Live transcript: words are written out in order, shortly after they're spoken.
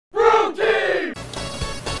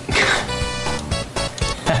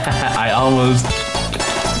I almost...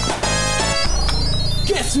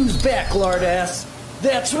 Guess who's back, lard ass?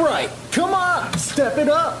 That's right. Come on, step it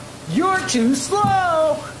up. You're too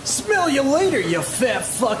slow. Smell you later, you fat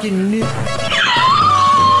fucking nip.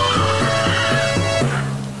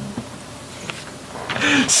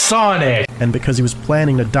 Sonic! And because he was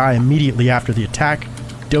planning to die immediately after the attack,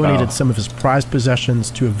 donated some of his prized possessions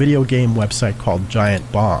to a video game website called Giant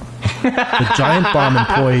Bomb. The Giant Bomb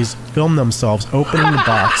employees filmed themselves opening the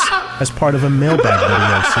box as part of a mailbag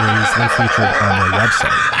video series they featured on their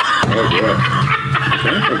website.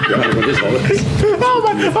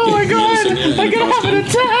 Oh my god! I'm gonna have an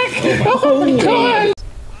attack! Oh my god!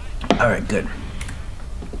 Alright, good.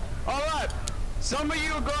 Alright, some of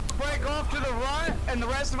you are going to break off to the right, and the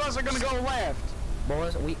rest of us are going to go left.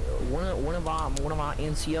 Boys, one of our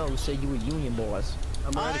NCOs said you were Union boys.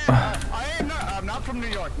 I'm not from New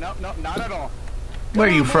York. No, not at all. Where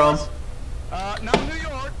are you from? Not New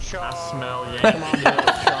York. I smell you. Come on, boys.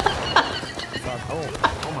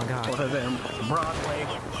 Oh my God. One of them Broadway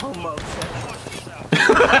homosexuals.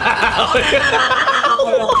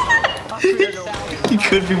 You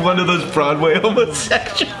could be one of those Broadway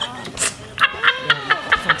homosexuals.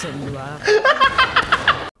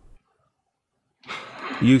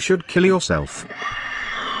 You should kill yourself.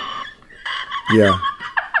 Yeah.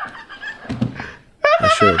 I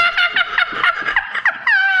should.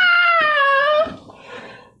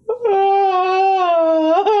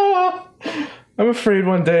 I'm afraid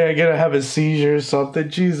one day I'm gonna have a seizure or something.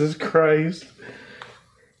 Jesus Christ.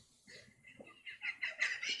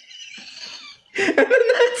 And then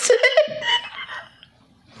that's it.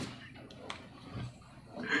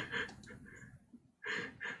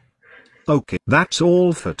 Okay, that's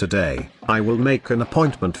all for today. I will make an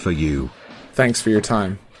appointment for you. Thanks for your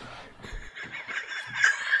time.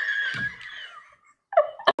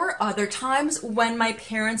 There were other times when my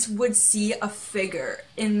parents would see a figure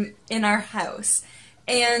in our house,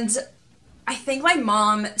 and I think my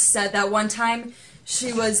mom said that one time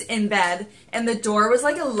she was in bed and the door was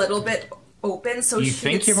like a little bit open so she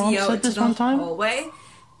could see out to the hallway.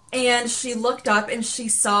 And she looked up and she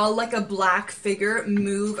saw like a black figure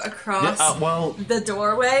move across the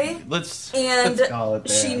doorway. Let's call it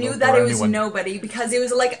there. She knew that it was nobody because it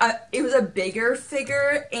was like it was a bigger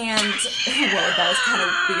figure, and well, that was kind of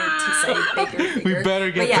weird to say bigger figure. We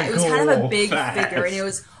better get it was kind of a big figure, and it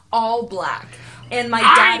was all black. And my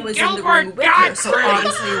dad was in the room with her, so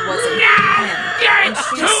obviously it wasn't him. And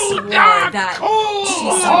she swore that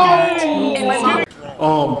she saw that. And my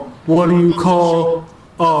mom. What do you call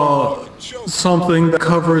something that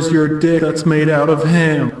covers your dick that's made out of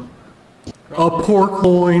ham? A pork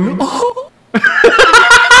loin.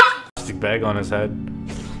 Plastic bag on his head.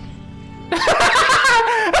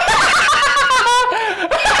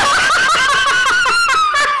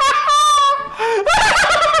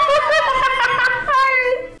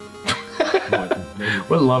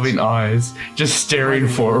 With loving eyes, just staring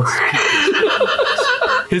forward.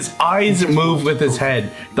 His eyes move with his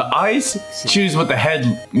head. The eyes choose what the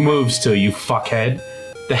head moves to, you fuckhead.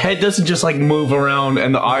 The head doesn't just like move around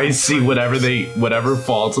and the eyes see whatever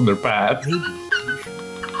falls in their path.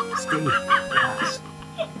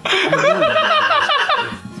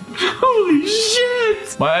 Holy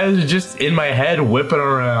shit! My eyes are just in my head whipping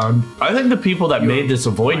around. I think the people that made this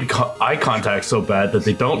avoid eye contact so bad that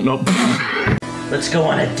they don't know. Let's go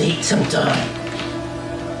on a date sometime.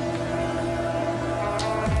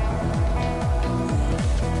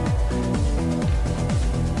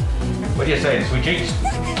 What do you say, sweet cheeks?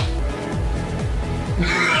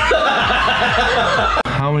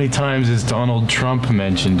 How many times is Donald Trump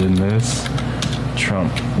mentioned in this?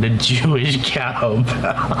 Trump, the Jewish cow.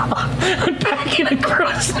 I'm packing a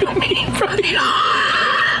crust to me from the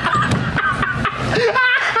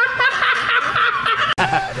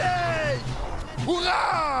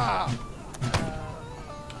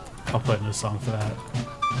I'll put in a song for that.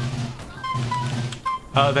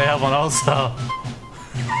 Oh, they have one also.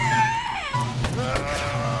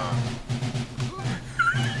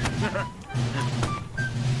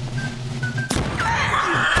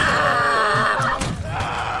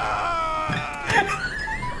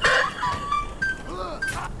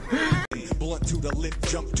 Blunt to the lip,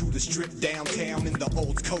 jump to the strip downtown in the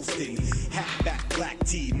old coasting. Hat back, black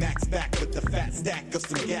tee, max back with the fat stack of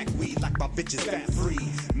some gag weed like my bitch is fat free.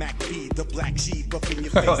 Mac B, the black sheep up in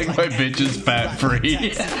your face. I like my bitch is fat free.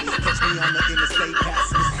 Catch me on the interstate,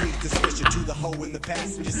 passing the street, discretion to the hoe in the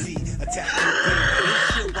passenger seat. Attack to the thing. This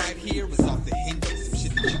shit right here is off the hinges. Some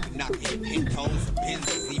shit that you can knock in pin toes or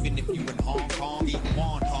pins, even if you in Hong Kong eating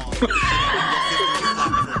wonton.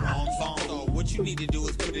 So what you need to do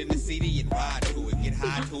is put in the CD and ride to it, get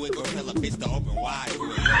high to the open wide. It's playing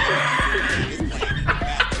in the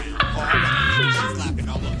background. She's slapping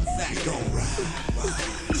all over the sack. Go ride,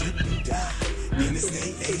 trip and die. In the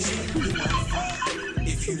state Asia, you might find.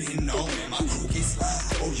 If you didn't know, man, my crew gets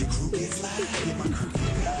live. Oh, your crew gets live? Yeah, my crew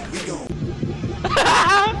gets live. We go.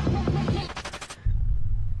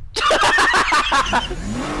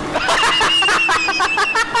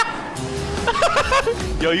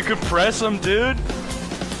 Yo, you can press him, dude.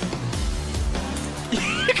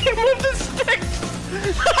 You can move the sticks.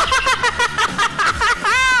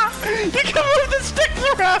 You can move the sticks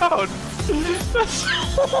around.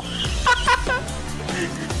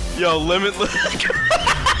 Yo, limitless. Look at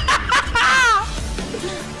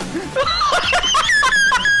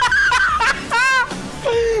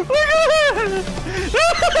it.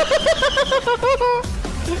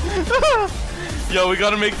 Yo, we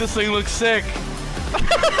gotta make this thing look sick.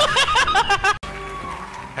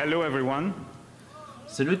 Hello everyone.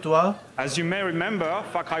 Salut toi. As you may remember,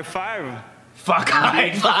 Far Cry 5. Fuck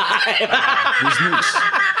high five. With nukes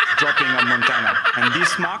dropping on Montana. And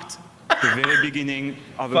this marked the very beginning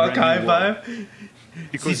of a Fuck brand new high war. five.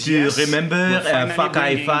 Because Si tu yes, remember, we're finally Far Cry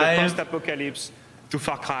bringing 5. the post-apocalypse to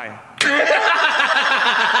Far Cry.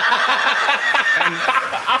 And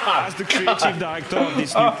as the creative director of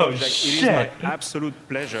this new project, it is my absolute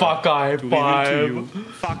pleasure Fuck Cry to reveal 5. to you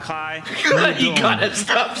Far Cry. You gotta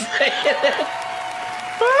stop saying it.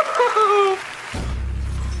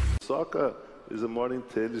 Soccer is more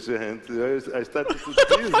intelligent. I started to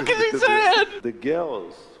tease because the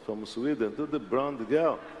girls from Sweden, to the blonde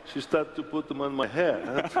girl, she started to put them on my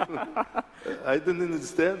hair. I didn't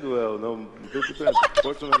understand well. No,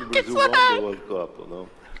 fortunately, Brazil won the World Cup. You know,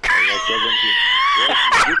 it was a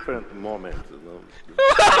different moment. You know.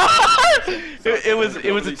 It was a.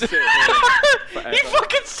 He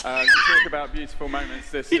fucking. You talk about beautiful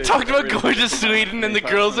moments. He talked about going to Sweden and the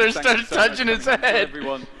girls there started touching his head.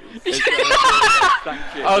 Everyone.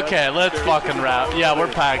 Okay, let's fucking wrap. Yeah, we're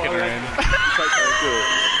packing her in.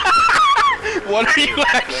 What are you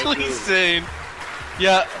actually saying?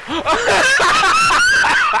 Yeah.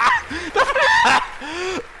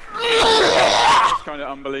 It's kind of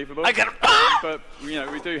unbelievable. I gotta. But you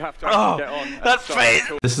know, we do have to actually get on. That's face.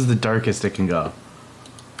 This is the darkest it can go.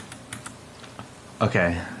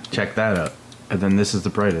 Okay, check that out. And then this is the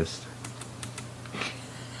brightest.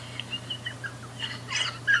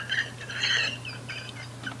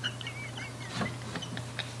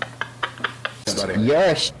 You're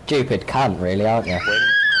a stupid cunt, really, aren't you? When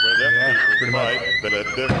pretty much. Let their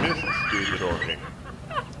business do the talking.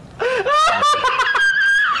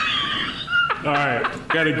 Alright,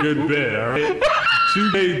 got a good bit, alright?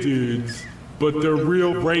 Two gay dudes, but they're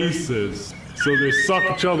real racist. So they suck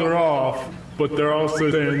each other off, but they're also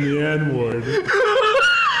saying the N-word.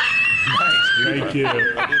 Thank you.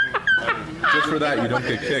 Just for that, you don't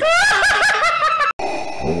get kicked.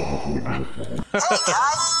 Hey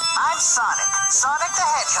guys, I'm Sonic. Sonic the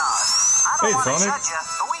Hedgehog. I don't want to judge you,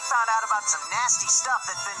 but we found out about some nasty stuff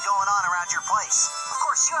that's been going on around your place. Of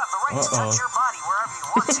course, you have the right to touch your body wherever you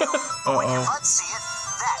want to, but when your buds see it,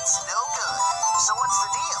 that's no good. So what's the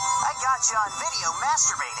deal? I got you on video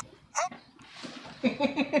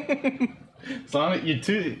masturbating. Sonic,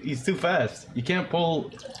 he's too fast. You can't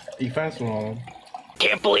pull a fast one on him.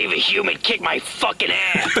 Can't believe a human kicked my fucking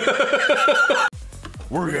ass.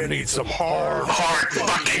 We're gonna need some hard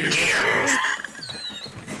fucking gear.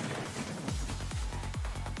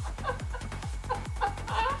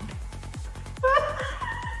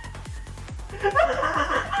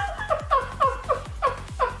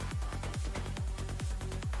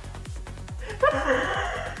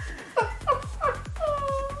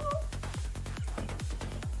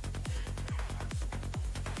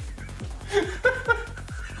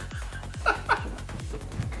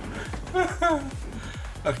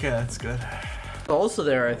 Okay, that's good. Also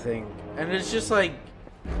there, I think, and it's just like,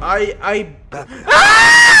 I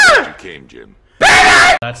You came, Jim.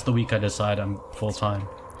 That's the week I decide I'm full time.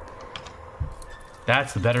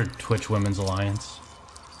 That's the better Twitch Women's Alliance.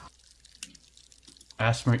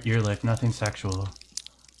 Asthma, ear lick, nothing sexual.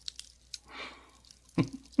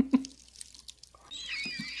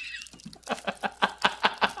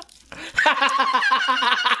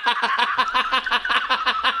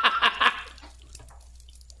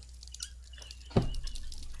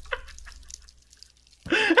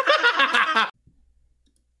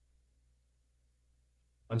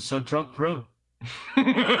 I'm so drunk, bro.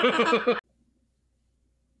 I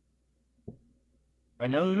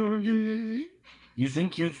know you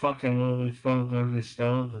think you fucking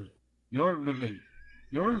understand, but you're living.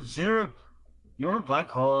 You're zero. You're a black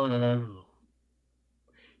hole and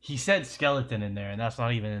He said skeleton in there, and that's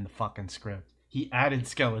not even in the fucking script. He added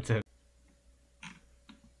skeleton.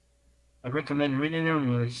 I recommend reading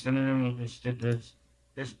English.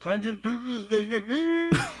 There's plenty of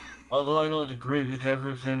although I don't agree with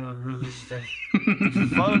everything on really say. If you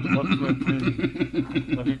follow the book,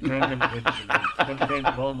 but it turned contain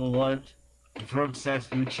all the light. The front says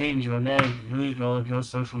you change your name, read all of your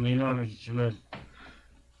social media management.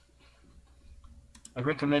 I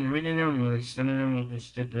recommend reading English.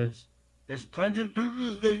 There's plenty of although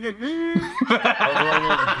I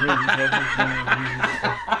don't agree with everything on really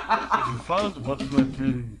say. If you follow the book,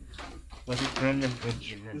 but it turned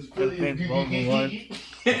contain all the light.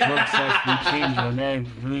 The front says you change your name,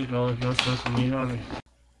 read all of your social media management.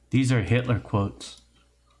 These are Hitler quotes.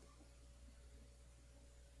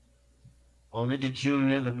 Only the Jew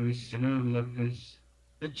lovers,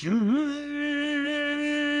 the Jew.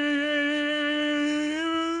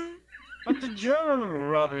 But the German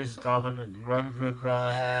robbers government run for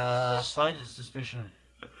slightest suspicion.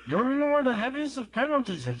 You know the heaviest of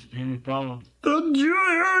penalties has been a problem. The Jew.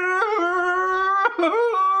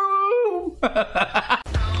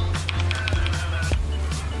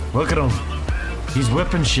 Look at him. He's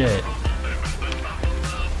whipping shit.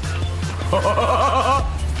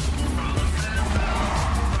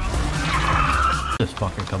 This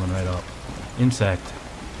fucker coming right up. Insect.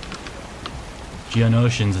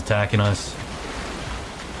 Geonosians attacking us.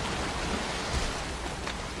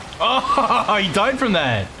 Oh, he died from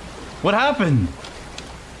that. What happened?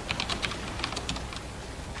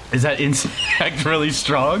 Is that insect really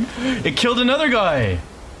strong? It killed another guy.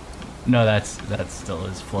 No, that still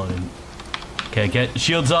is floating. Okay, get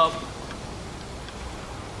shields up.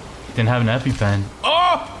 Didn't have an EpiPen.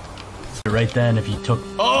 Oh! Right then, if you took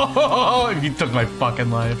if you took my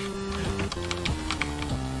fucking life.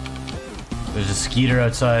 There's a skeeter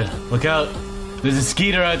outside. Look out! There's a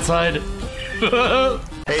skeeter outside.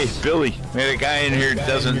 Hey, Billy, man, a guy in here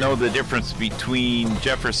doesn't know the difference between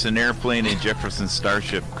Jefferson Airplane and Jefferson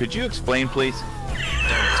Starship. Could you explain, please?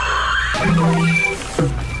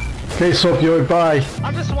 Okay, Soapioid, bye.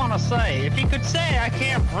 I just want to say, if he could say I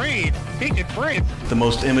can't breathe, he could breathe. The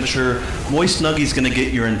most immature, Moist Nuggy's gonna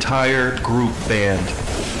get your entire group banned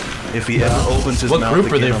if he ever opens his mouth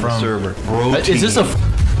group are again they on the from? server. Broteam. Is this a?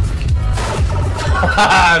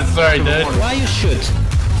 Sorry, dude. Why you should?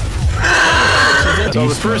 So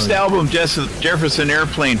the first album Jefferson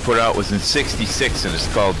Airplane put out was in '66, and it's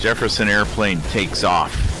called Jefferson Airplane Takes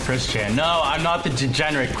Off. Chris Chan. No, I'm not the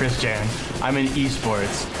degenerate Chris Chan. I'm in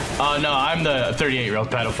esports. No, I'm the 38-year-old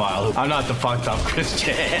pedophile. I'm not the fucked up Chris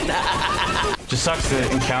Chan. Just sucks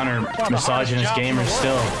to encounter misogynist gamers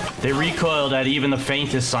still. They recoiled at even the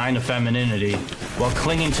faintest sign of femininity while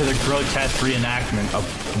clinging to the grotesque reenactment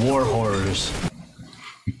of war horrors.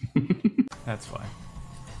 That's fine.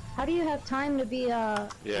 How do you have time to be an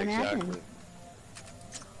admin?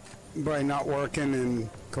 By not working and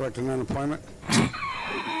collecting unemployment.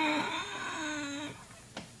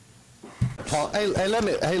 Punk,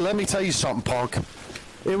 let me tell you something, Punk.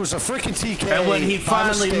 It was a freaking TK. And when he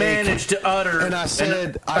finally managed to utter, and I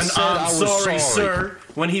said, I'm sorry, sir.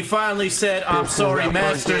 When he finally said, I'm sorry,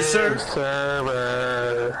 master, sir.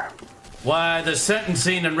 Why, the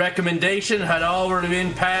sentencing and recommendation had already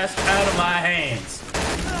been passed out of my hands.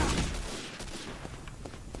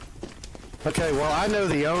 Okay, well, I know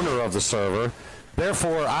the owner of the server.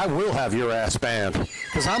 Therefore, I will have your ass banned.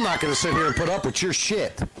 Because I'm not going to sit here and put up with your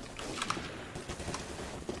shit.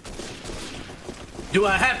 Do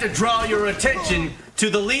I have to draw your attention to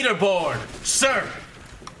the leaderboard, sir?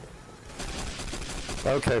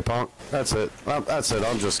 Okay, Punk. That's it. That's it.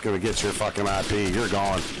 I'm just going to get your fucking IP. You're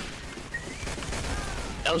gone.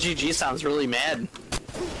 LGG sounds really mad.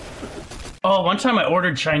 Oh, one time I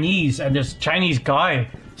ordered Chinese, and this Chinese guy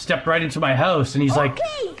stepped right into my house, and he's like,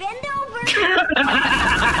 bend over.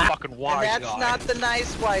 Fucking wise and that's guy. not the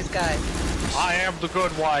nice wise guy. I am the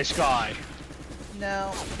good wise guy.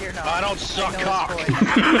 No, you're not. I don't suck know cock.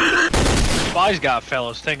 his Wise guy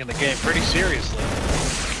fellows taking the game pretty seriously.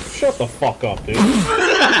 Shut the fuck up, dude.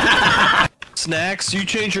 Snacks, you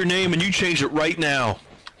change your name and you change it right now.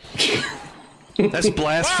 That's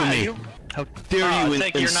blasphemy. How dare you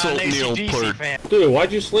insult Neil Peart? Dude,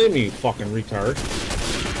 why'd you slay me, you fucking retard?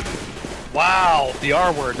 Wow, the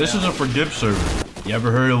R word. this is a for dip server. You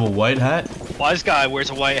ever heard of a white hat? Wise guy wears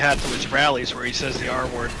a white hat to his rallies where he says the R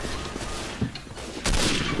word.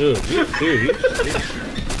 Dude,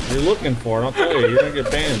 you're looking for it, I'll tell you, you're gonna get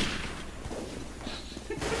banned.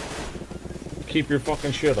 Keep your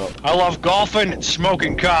fucking shit up. I love golfing and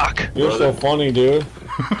smoking cock. You're so funny, dude.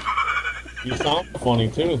 You sound funny,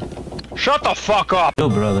 too. Shut the fuck up! Yo,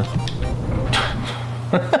 brother.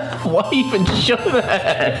 Why even show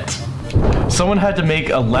that? Someone had to make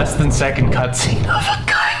a less than second cutscene of a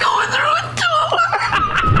guy going through a door.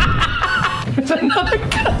 There's another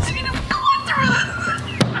cutscene of going through a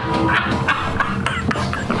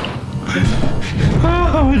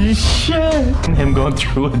Oh shit! Him going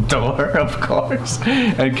through a door, of course.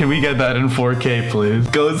 And can we get that in 4K, please?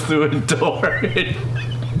 Goes through a door.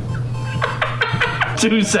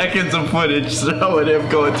 2 seconds of footage showing him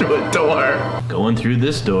going through a door. Going through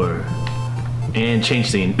this door. And change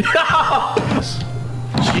scene.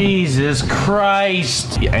 Jesus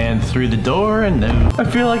Christ. And through the door and then I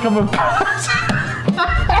feel like I'm a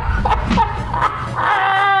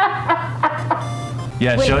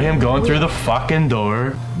Yeah, show him going through the fucking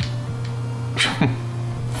door.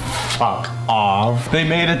 Fuck off. They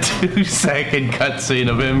made a 2-second cutscene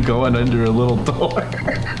of him going under a little door.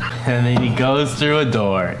 And then he goes through a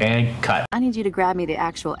door and cut. I need you to grab me the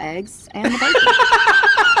actual eggs and the bacon.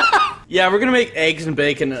 Yeah, we're gonna make eggs and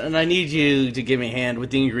bacon, and I need you to give me a hand with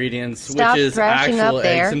the ingredients, Stop which is thrashing actual up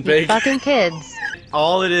there, eggs and you bacon. fucking kids.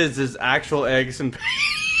 All it is actual eggs and bacon.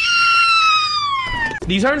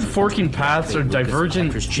 These aren't forking paths or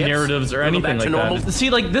divergent narratives or anything like that. See,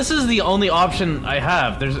 like, this is the only option I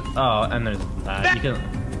have. There's, and there's that. You can...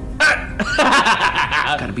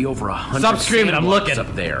 Gotta be over 100. Stop screaming, I'm looking.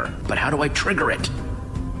 Up there. But how do I trigger it?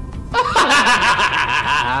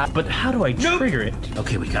 But how do I trigger it?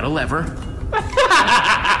 Okay, we got a lever.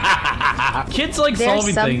 Kids like There's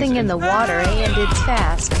solving things. something in the water and it's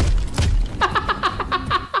fast.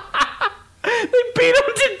 They beat him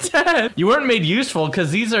to death. You weren't made useful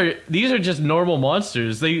because these are just normal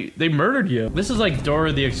monsters. They murdered you. This is like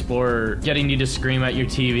Dora the Explorer getting you to scream at your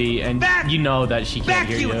TV, and you know that she can't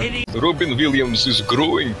hear you. Robin Williams is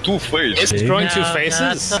growing two faces. It's growing two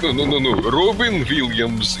faces? No. Robin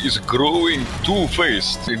Williams is growing two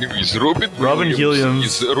faced. Anyways, Robin Williams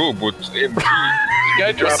is a robot. And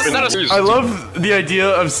I love the idea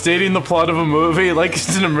of stating the plot of a movie like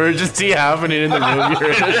it's an emergency happening in the movie.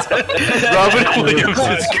 Robin Williams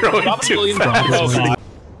is growing too fast.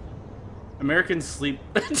 Americans sleep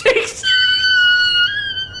takes.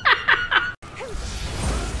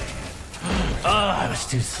 I was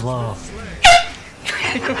too slow.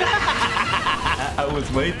 I was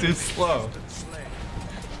way too slow.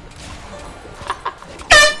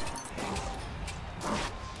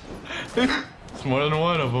 It's more than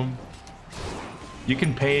one of them. You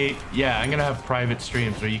can pay. Yeah, I'm gonna have private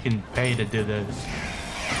streams where you can pay to do this.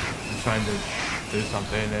 I'm trying to do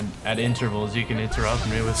something, and at intervals you can interrupt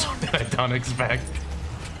me with something I don't expect.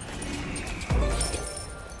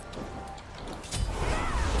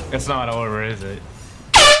 It's not over, is it?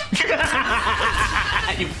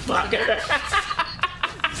 You fucker!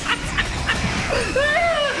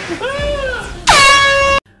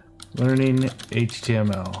 Learning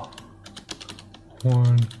HTML.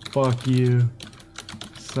 1. Fuck you.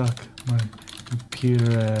 Suck my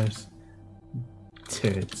computer ass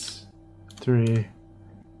tits. 3.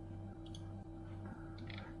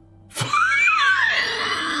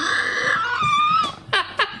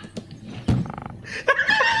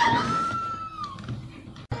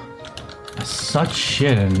 Such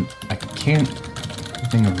shit, and I can't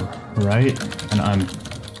think of right, and I'm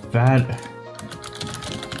that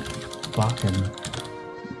fucking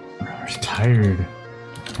tired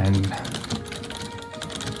and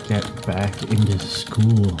get back into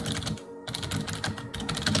school.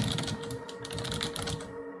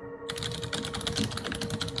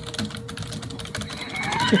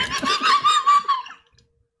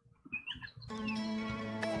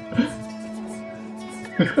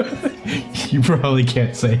 You probably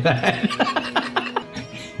can't say that.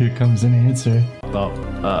 Here comes an answer. Oh,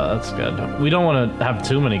 that's good. We don't want to have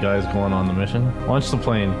too many guys going on the mission. Launch the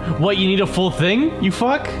plane. What, you need a full thing? You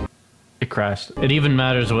fuck? It crashed. It even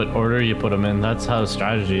matters what order you put them in. That's how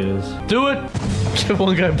strategy is. Do it! Give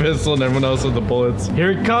one guy a pistol and everyone else with the bullets.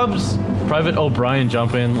 Here it comes! Private O'Brien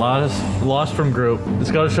jump in. Lost from group.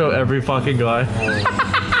 It's gotta show every fucking guy.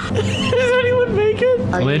 Does anyone make it?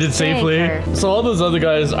 Landed safely. So all those other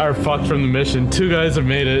guys are fucked from the mission. 2 guys have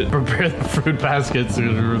made it. Prepare the fruit baskets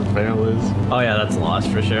where the fail is. Oh yeah, that's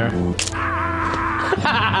lost for sure.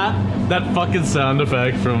 That fucking sound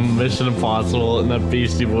effect from Mission Impossible in that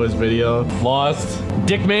Beastie Boys video. Lost.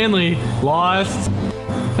 Dick Manley. Lost.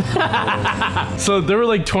 So there were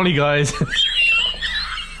like 20 guys.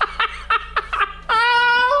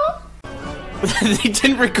 They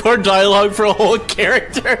didn't record dialogue for a whole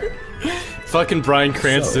character. Fucking Bryan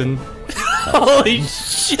Cranston. Holy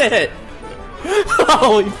shit.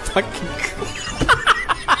 Holy fucking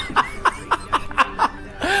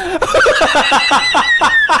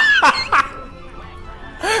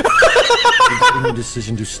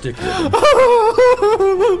decision to stick with him.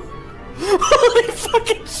 Holy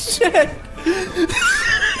fucking shit!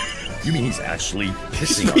 You mean he's actually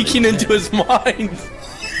pissing Speaking on into his mind.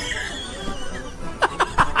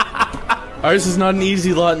 Ours is not an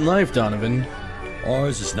easy lot in life, Donovan.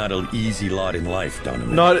 Ours is not an easy lot in life,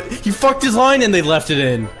 Donovan. He fucked his line and they left it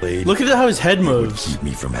in. Look at how his head moves. Keep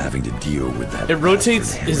me from having to deal with that. It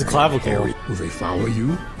rotates his clavicle. Will they follow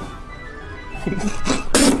you?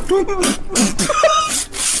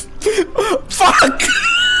 Fuck!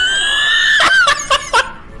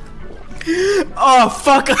 Oh,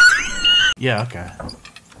 fuck! Yeah, okay.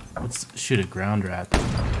 Let's shoot a ground rat.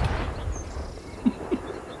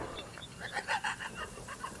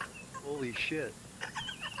 Holy shit.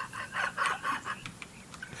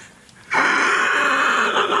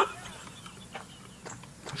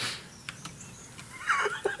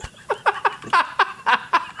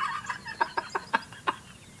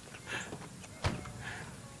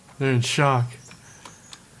 They're in shock.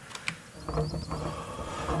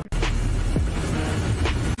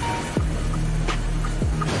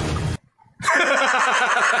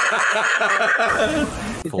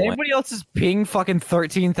 Is anybody else's ping fucking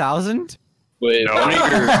 13,000? Wait, how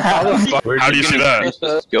do you see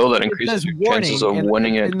that? Skill that increases your chances of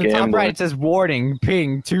winning at gambling. In the top right, it says warning,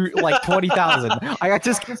 ping, to like 20,000. I got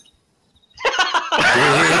just.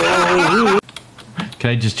 Can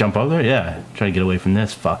I just jump over there? Yeah. Try to get away from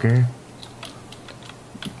this fucker.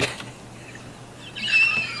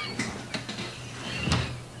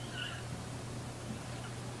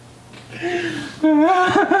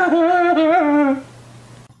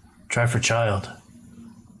 Try for child.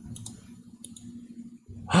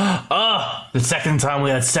 Oh, the second time we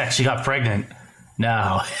had sex, she got pregnant.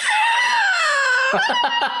 Now.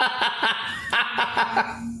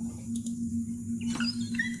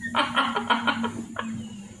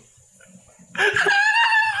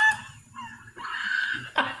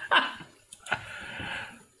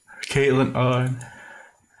 Caitlin on.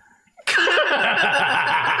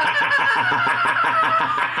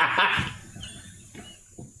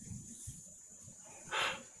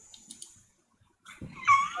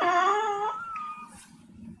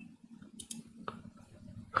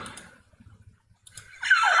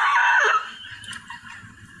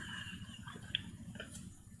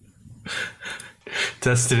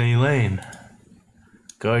 Destiny Lane.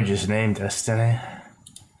 Gorgeous name, Destiny.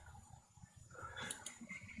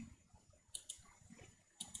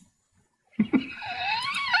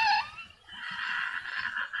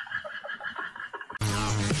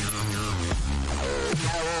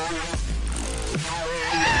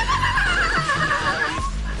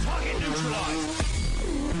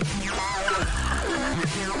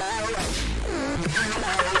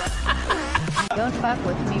 Don't fuck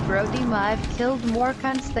with me, Broteam. I've killed more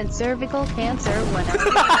cunts than cervical cancer when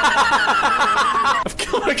I've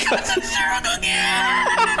killed more cunts than cervical cancer.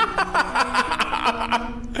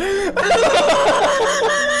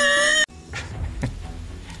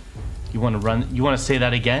 You want to run? You want to say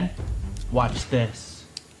that again? Watch this.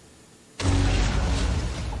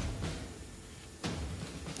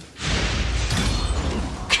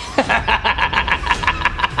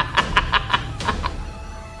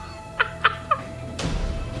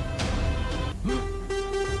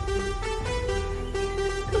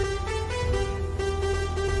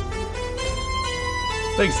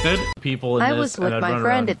 Thanks, dude. People in I this, was with and my run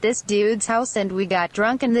friend around. at this dude's house and we got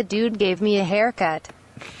drunk and the dude gave me a haircut.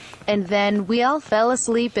 And then we all fell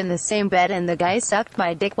asleep in the same bed and the guy sucked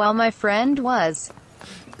my dick while my friend was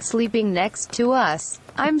sleeping next to us.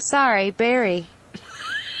 I'm sorry, Barry.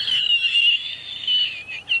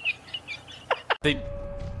 They...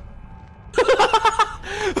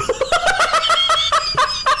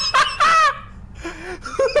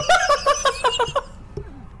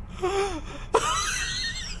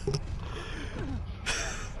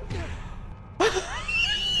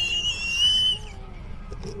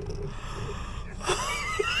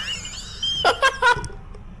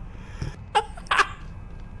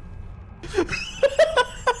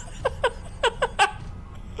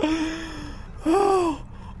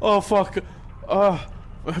 Oh fuck. My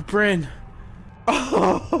brain.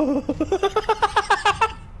 Oh.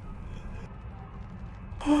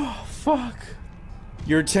 Oh fuck.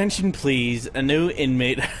 Your attention please, a new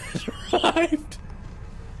inmate has arrived.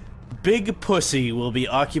 Big Pussy will be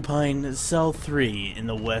occupying cell 3 in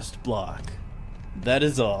the West Block. That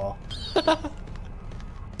is all.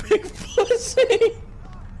 Big Pussy!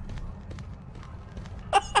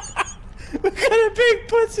 We got a big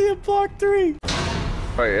pussy in block 3.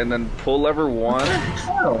 Alright, and then pull lever 1.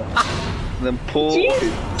 Then pull.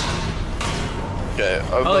 Okay.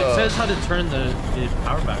 Oh, it says how to turn the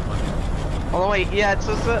power back on. Oh wait, yeah, it's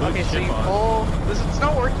just okay. So you pull. It's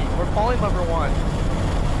not working. We're pulling lever 1.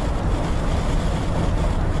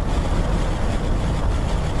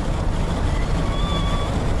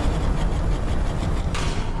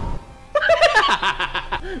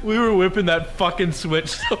 We were whipping that fucking switch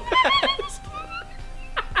so fast.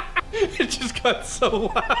 It just got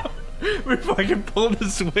so loud. We fucking pulled the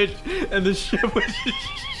switch and the ship was just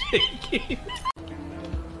shaking.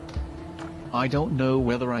 I don't know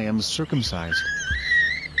whether I am circumcised.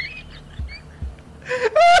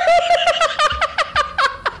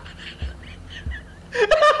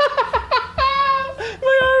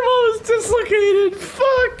 My arm was dislocated.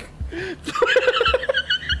 Fuck.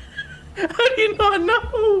 How do you not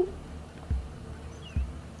know?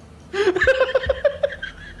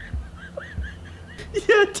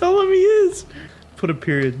 Yeah, tell him he is. Put a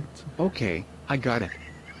period. Okay, I got it.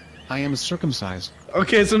 I am circumcised.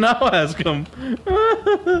 Okay, so now ask him.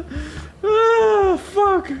 Ah,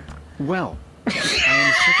 fuck. Well, I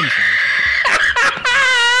am circumcised.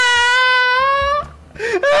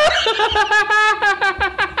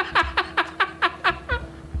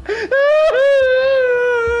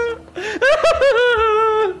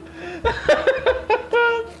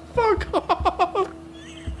 Fuck off.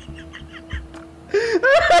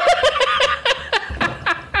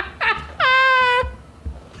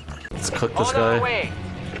 Let's cook this guy.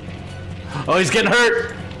 Oh, he's getting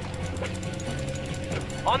hurt.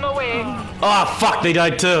 On the way. Oh, fuck, they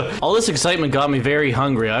died too. All this excitement got me very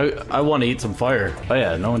hungry. I want to eat some fire. Oh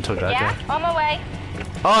yeah, no one took that guy. On the way.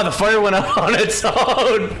 Oh, the fire went out on its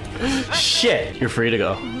own. Shit, you're free to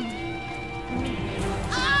go.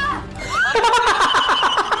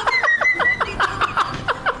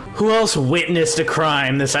 Who else witnessed a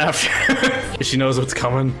crime this afternoon? She knows what's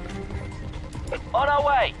coming. On our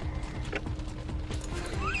way.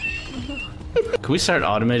 Can we start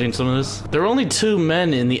automating some of this? There were only 2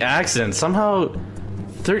 men in the accident. Somehow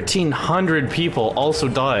 1,300 people also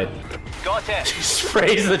died. Got it. She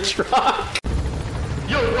sprays the truck.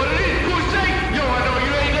 Yo, what it is? Who's safe? Yo, I know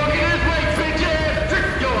you ain't looking this way, bitch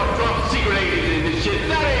ass. Yo, I'm dropping secret agents in this shit.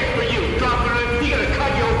 That ain't for you. Dropping it, you gonna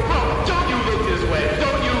cut your throat. Don't you look this way.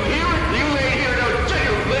 Don't you hear it? You ain't hear no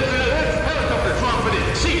jail. Listen to this. Helicopter dropping it.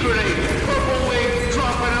 Secret agent. Purple wing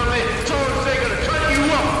dropping on it. Towards they gonna cut you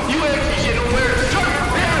up. You actually should know where to turn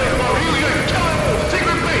your head for. You gonna kill him.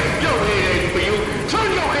 Secret base. Yo, it ain't for you.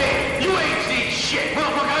 Turn your head. You ain't seen shit.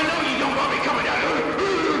 Motherfucker, I know you don't want me coming down.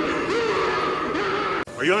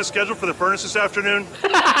 Are you on the schedule for the furnace this afternoon?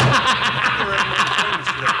 Hang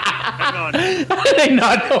on. How do they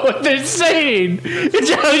not know what they're saying?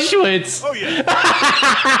 It's Auschwitz. Oh yeah.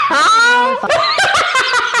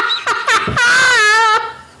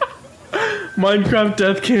 Minecraft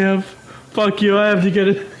death camp. Fuck you, I have to get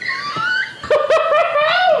it.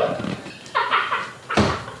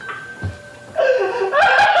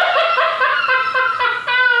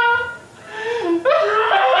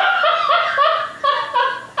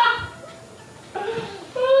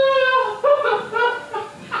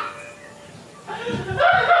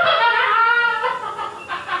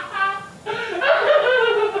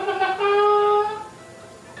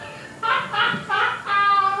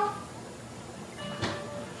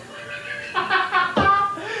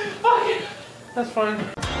 That's fine.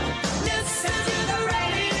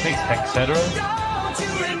 Thanks, etc.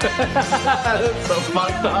 That's so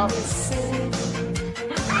fucked up.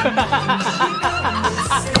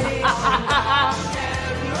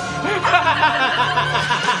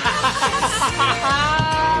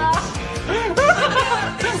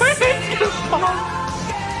 My face just popped.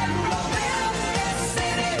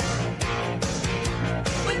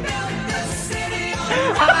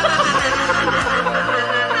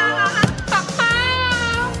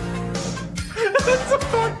 That's so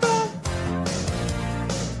fucked up.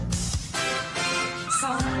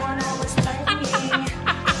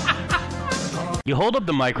 You hold up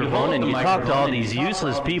the microphone and you talk to all these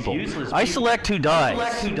useless people. I select who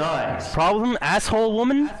dies. Problem? Asshole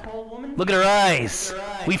woman? Look at her eyes.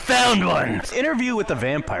 We found one. Interview with the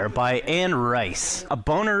Vampire by Anne Rice. A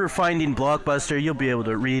boner-finding blockbuster you'll be able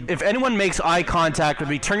to read. If anyone makes eye contact with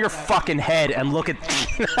me, turn your fucking head and look at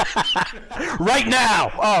right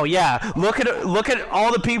now. Oh yeah, look at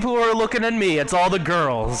all the people who are looking at me. It's all the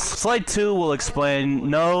girls. Slide 2 will explain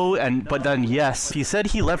no but then yes. He said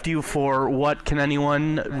he left you for what? Can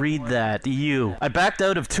anyone read that? You. I backed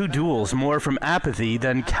out of 2 duels more from apathy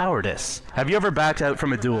than cowardice. Have you ever backed out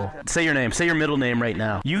from a duel? Say your name. Say your middle name right now.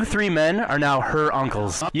 now. You 3 men are now her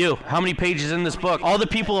uncles. You, how many pages in this book? All the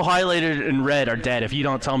people highlighted in red are dead if you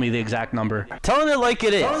don't tell me the exact number. Telling it like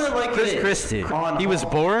it is. Chris Christie. He was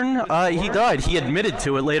born, he died. He admitted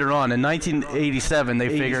to it later on. In 1987, they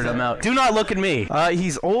figured him out. Do not look at me.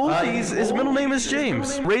 He's old. His middle name is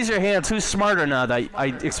James. Raise your hands. Who's smarter now that I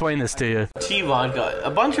explain this to you? T-vodka.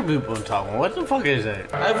 A bunch of people on top of what the fuck is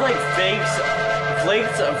it? I have like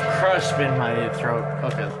flakes of crust in my throat.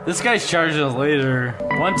 Okay. This guy's charging us later.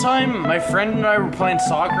 One time, my friend and I were playing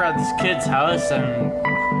soccer at this kid's house, and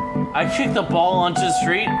I kicked the ball onto the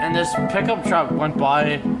street, and this pickup truck went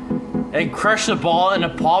by and crushed the ball, and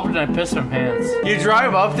it popped, and I pissed my pants. You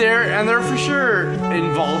drive up there, and they're for sure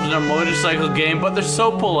involved in a motorcycle game, but they're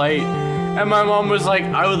so polite. And my mom was like,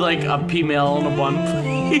 I would like a P-mail and a bun,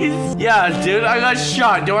 please. Yeah, dude, I got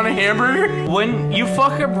shot. Do you want a hamburger? When you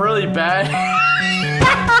fuck up really bad,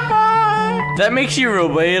 that makes you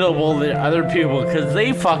relatable to other people, because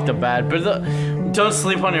they fucked up bad. But don't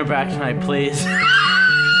sleep on your back tonight, please.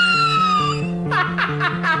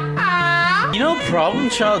 You know Problem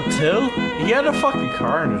Child 2? He had a fucking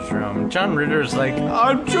car in his room. John Ritter's like,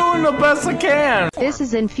 I'm doing the best I can. This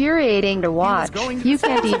is infuriating to watch. You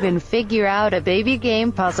can't even figure out a baby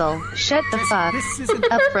game puzzle. Shut the fuck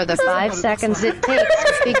up for the 5 seconds it takes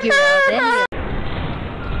to figure out any.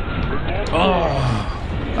 Oh,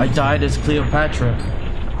 I died as Cleopatra.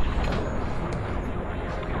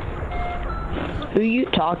 Who you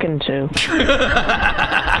talking to?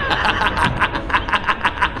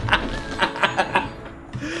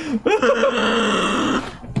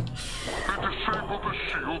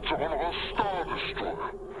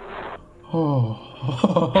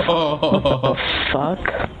 What the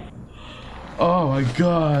fuck? Oh my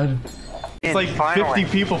god. It's like 50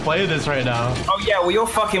 people playing this right now. Oh yeah, well you're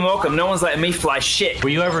fucking welcome. No one's letting me fly shit. Were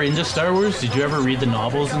you ever into Star Wars? Did you ever read the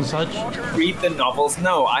novels and such? Read the novels?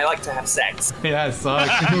 No, I like to have sex. Yeah, it sucks.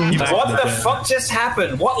 What the fuck just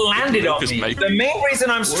happened? What landed on me? The main reason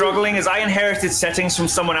I'm struggling is I inherited settings from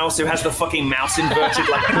someone else who has the fucking mouse inverted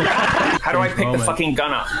like how do I pick the fucking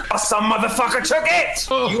gun up? Oh, some motherfucker took it!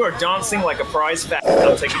 You are dancing like a prize fat.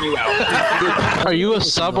 I'm taking you out. Are you a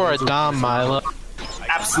sub or a dom, Milo?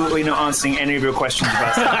 Absolutely not answering any of your questions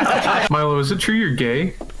about that. Milo, is it true you're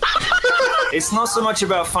gay? It's not so much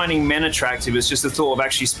about finding men attractive, it's just the thought of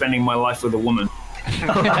actually spending my life with a woman.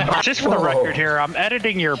 Just for the record here, I'm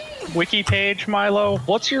editing your wiki page, Milo.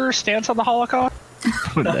 What's your stance on the Holocaust?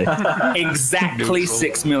 Exactly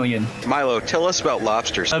 6 million. Milo, tell us about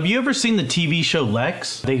lobsters. Have you ever seen the TV show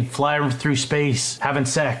Lex? They fly through space, having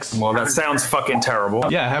sex. Well, that sounds fucking terrible.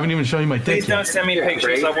 Yeah, I haven't even shown you my dick. Please don't send me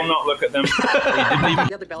pictures, I will not look at them. The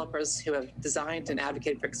other developers who have designed and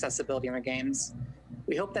advocated for accessibility in our games.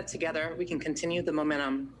 We hope that together we can continue the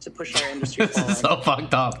momentum to push our industry forward. This is so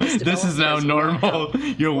fucked up. This is now normal.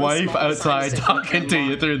 Your wife outside talking to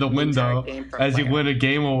you through the window as you win a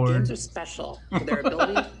game award. Games are special for their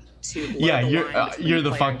ability to yeah, you're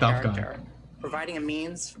the fucked up guy. Providing a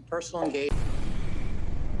means for personal engagement.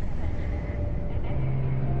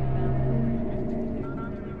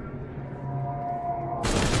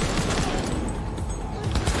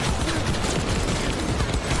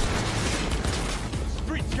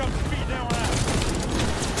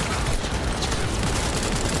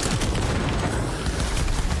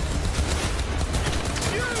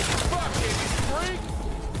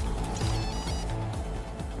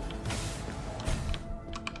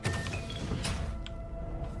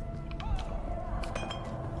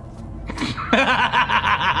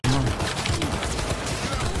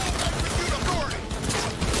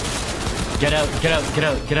 Get out, get out, get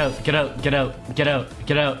out, get out, get out, get out, get out,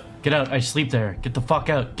 get out, get out. I sleep there. Get the fuck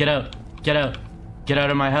out. Get out. Get out. Get out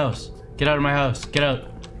of my house. Get out of my house. Get out.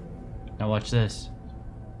 Now watch this.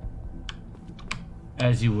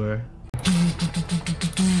 As you were.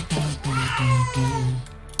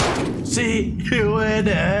 See you in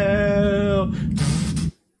hell.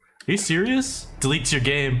 Are you serious? Deletes your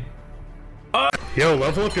game. Yo,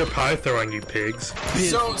 level up your pie throwing, you pigs.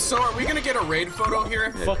 So are we gonna get a raid photo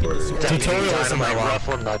here? Tutorial is my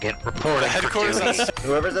waffle nugget. Report headquarters.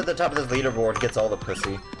 Whoever's at the top of this leaderboard gets all the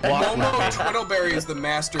pussy. Momo Twiddleberry is the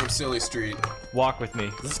master of Silly Street. Walk with me.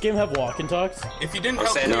 Does this game have walk and talks? If you didn't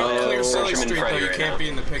help clear Silly Street, though, you can't be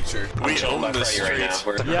in the picture. We own this street.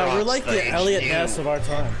 Yeah, we're like the Elliot Ness of our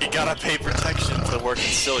time. You gotta pay protection to work in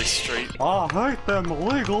Silly Street. I hate them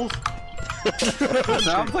illegals.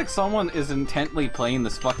 Sounds like someone is intently playing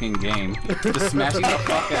this fucking game. Just smashing the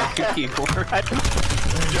fuck out of your keyboard.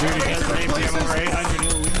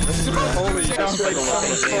 Holy, sounds like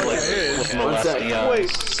someone's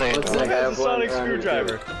I have a sonic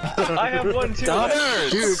screwdriver. I have one too.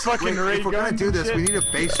 Dude, fucking if we're gonna do this, we need a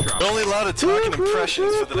bass drum. We're only allowed to talk in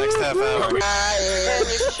impressions for the next half hour.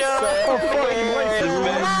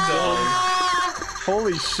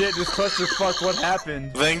 Holy shit, this clusterfuck, what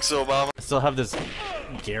happened? Thanks, Obama. I still have this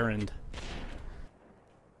Garand.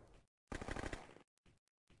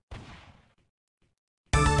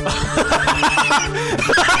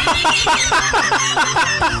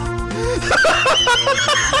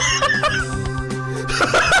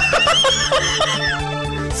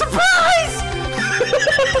 Surprise!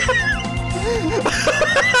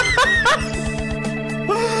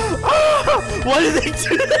 Why did they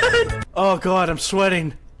do that? Oh god, I'm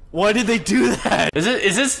sweating. Why did they do that?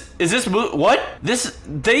 Is this what?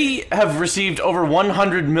 They have received over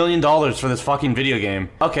 $100 million for this fucking video game.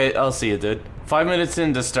 Okay, I'll see it, dude. 5 minutes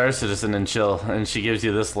into Star Citizen and chill, and she gives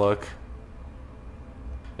you this look.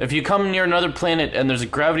 If you come near another planet and there's a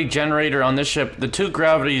gravity generator on this ship, the two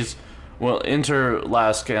gravities will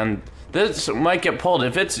interlace, and this might get pulled.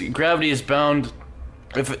 If its gravity is bound,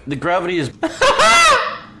 if the gravity is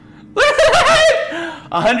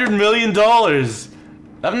 $100 million.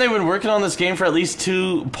 Haven't they been working on this game for at least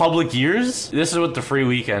 2 public years? This is what the free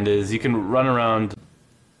weekend is. You can run around.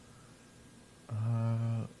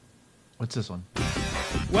 What's this one?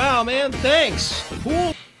 Wow, man, thanks.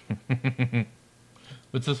 Cool.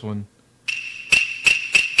 What's this one?